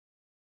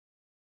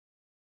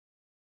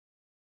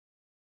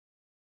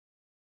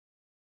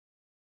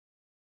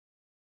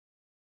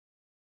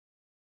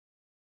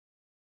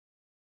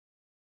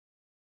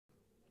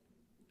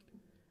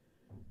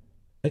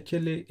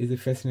HLA is a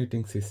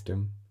fascinating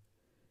system.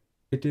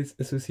 It is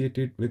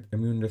associated with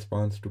immune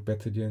response to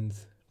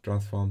pathogens,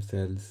 transformed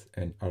cells,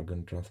 and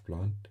organ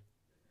transplant.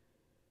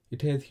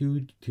 It has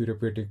huge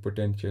therapeutic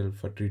potential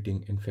for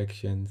treating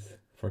infections,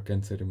 for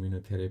cancer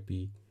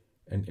immunotherapy,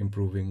 and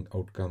improving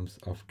outcomes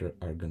after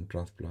organ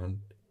transplant.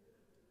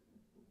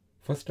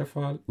 First of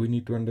all, we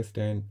need to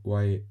understand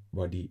why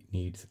body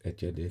needs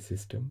HLA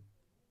system.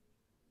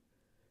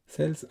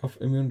 Cells of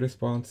immune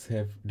response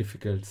have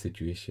difficult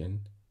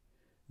situation.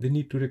 They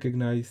need to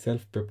recognize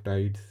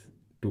self-peptides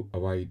to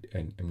avoid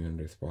an immune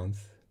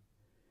response.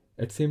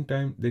 At same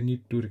time, they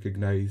need to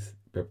recognize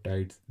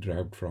peptides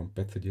derived from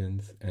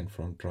pathogens and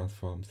from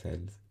transformed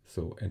cells,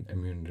 so an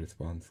immune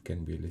response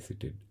can be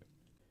elicited.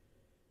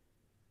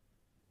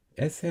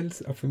 As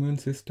cells of immune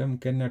system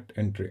cannot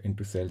enter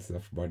into cells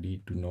of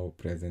body to know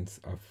presence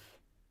of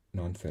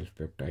non-self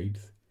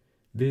peptides,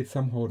 they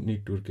somehow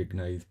need to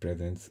recognize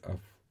presence of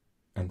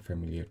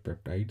unfamiliar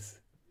peptides.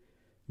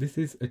 This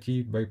is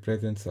achieved by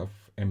presence of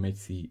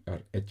MHC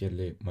or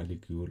HLA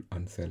molecule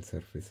on cell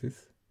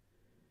surfaces.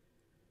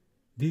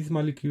 These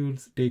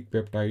molecules take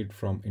peptide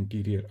from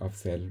interior of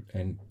cell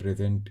and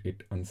present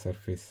it on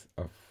surface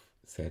of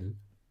cell.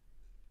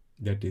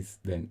 That is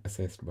then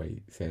assessed by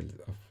cells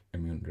of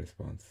immune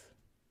response.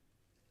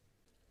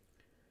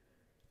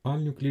 All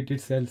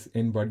nucleated cells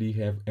in body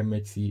have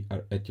MHC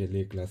or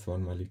HLA class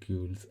 1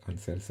 molecules on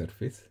cell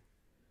surface.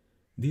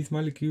 These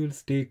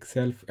molecules take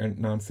self and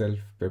non-self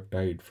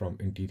peptide from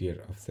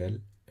interior of cell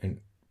and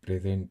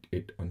present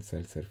it on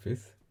cell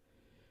surface,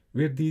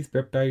 where these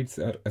peptides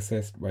are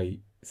assessed by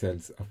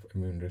cells of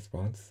immune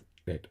response,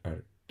 that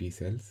are T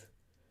cells.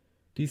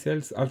 T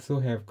cells also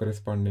have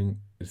corresponding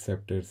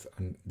receptors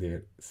on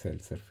their cell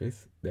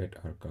surface that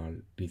are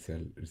called T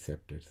cell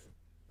receptors.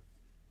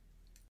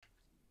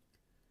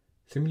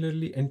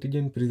 Similarly,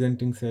 antigen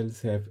presenting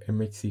cells have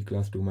MHC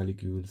class 2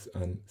 molecules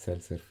on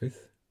cell surface.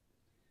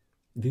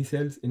 These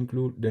cells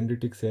include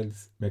dendritic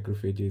cells,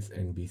 macrophages,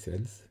 and B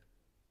cells.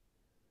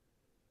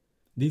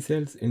 These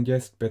cells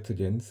ingest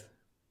pathogens.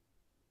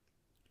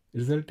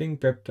 Resulting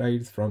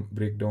peptides from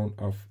breakdown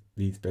of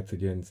these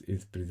pathogens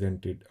is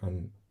presented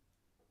on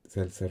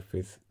cell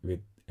surface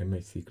with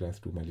MHC class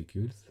 2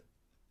 molecules.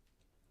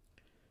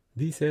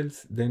 These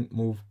cells then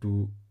move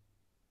to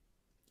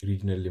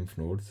regional lymph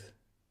nodes,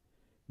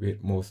 where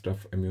most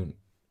of immune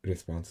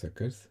response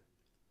occurs.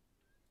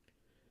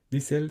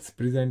 These cells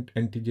present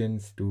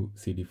antigens to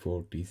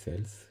CD4 T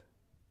cells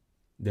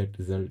that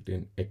result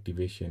in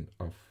activation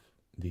of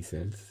these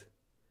cells.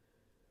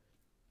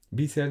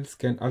 B cells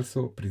can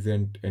also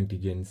present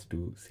antigens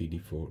to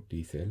CD4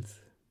 T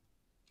cells.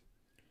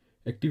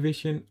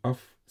 Activation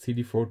of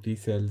CD4 T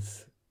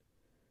cells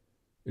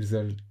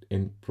result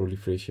in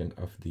proliferation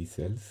of these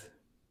cells.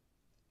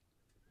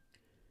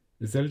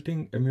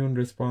 Resulting immune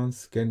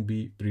response can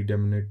be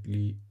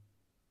predominantly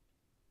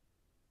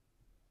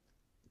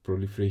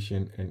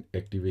proliferation and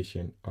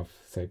activation of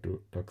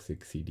cytotoxic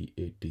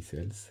CD8 T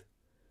cells,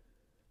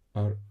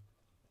 or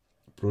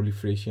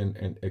proliferation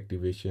and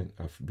activation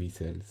of B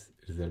cells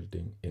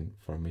resulting in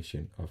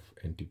formation of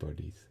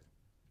antibodies.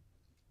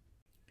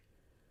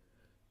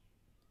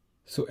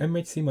 So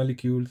MHC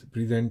molecules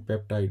present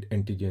peptide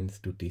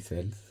antigens to T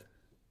cells.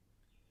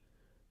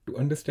 To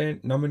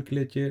understand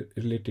nomenclature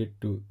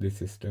related to this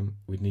system,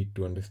 we need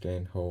to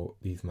understand how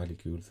these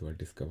molecules were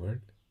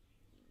discovered.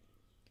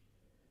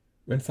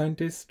 When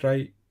scientists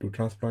try to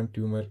transplant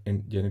tumor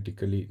in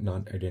genetically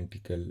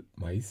non-identical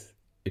mice,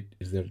 it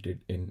resulted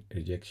in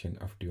rejection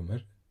of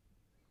tumor.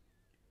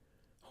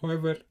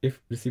 However,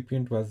 if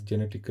recipient was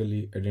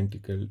genetically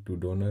identical to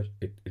donor,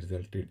 it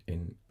resulted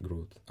in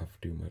growth of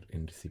tumor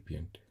in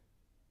recipient.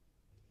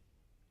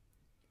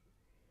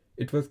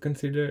 It was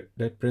considered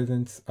that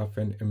presence of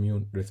an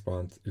immune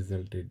response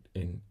resulted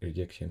in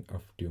rejection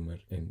of tumor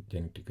in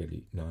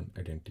genetically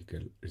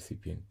non-identical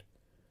recipient.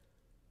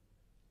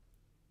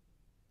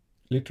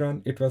 Later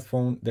on, it was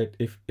found that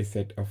if a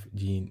set of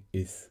gene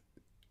is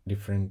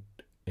different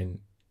in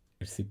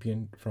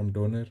recipient from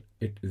donor,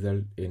 it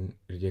results in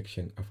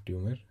rejection of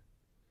tumor,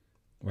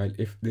 while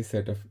if this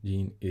set of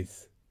gene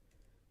is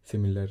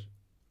similar,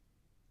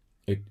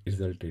 it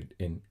resulted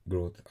in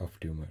growth of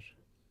tumor.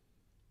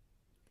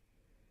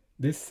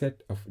 This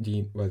set of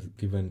gene was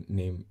given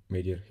name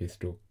major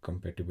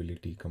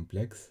histocompatibility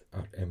complex,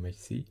 or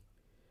MHC.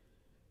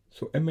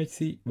 So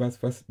MHC was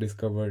first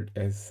discovered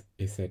as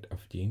a set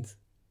of genes,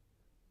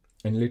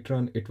 and later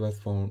on it was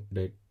found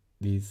that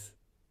these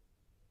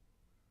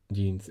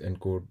genes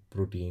encode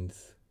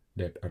proteins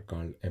that are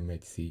called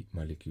MHC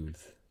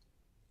molecules.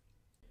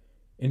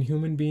 In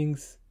human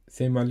beings,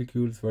 same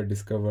molecules were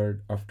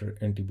discovered after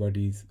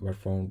antibodies were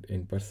found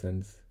in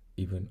persons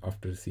even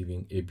after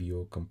receiving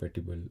ABO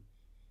compatible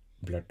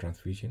blood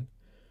transfusion.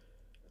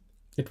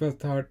 It was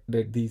thought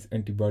that these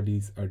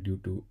antibodies are due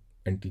to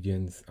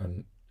antigens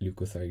on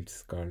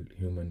leukocytes called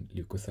human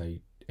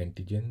leukocyte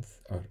antigens,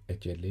 or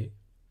HLA.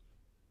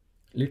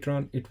 Later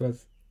on, it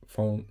was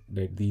found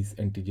that these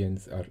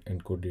antigens are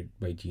encoded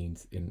by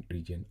genes in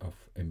region of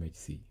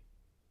MHC.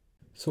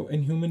 So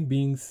in human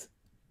beings,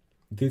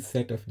 This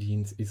set of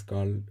genes is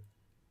called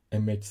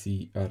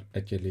MHC or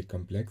HLA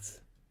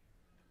complex.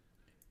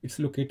 It's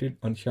located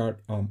on short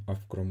arm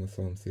of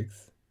chromosome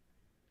 6.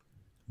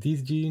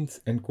 These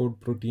genes encode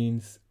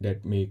proteins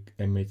that make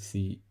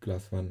MHC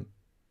class 1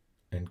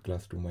 and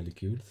class 2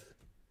 molecules.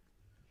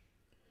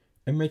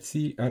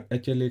 MHC or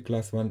HLA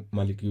class 1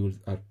 molecules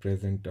are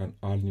present on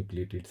all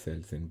nucleated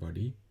cells in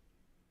body,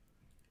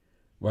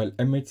 while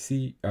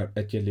MHC or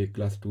HLA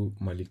class 2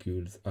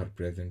 molecules are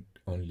present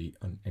only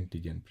on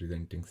antigen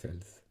presenting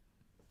cells.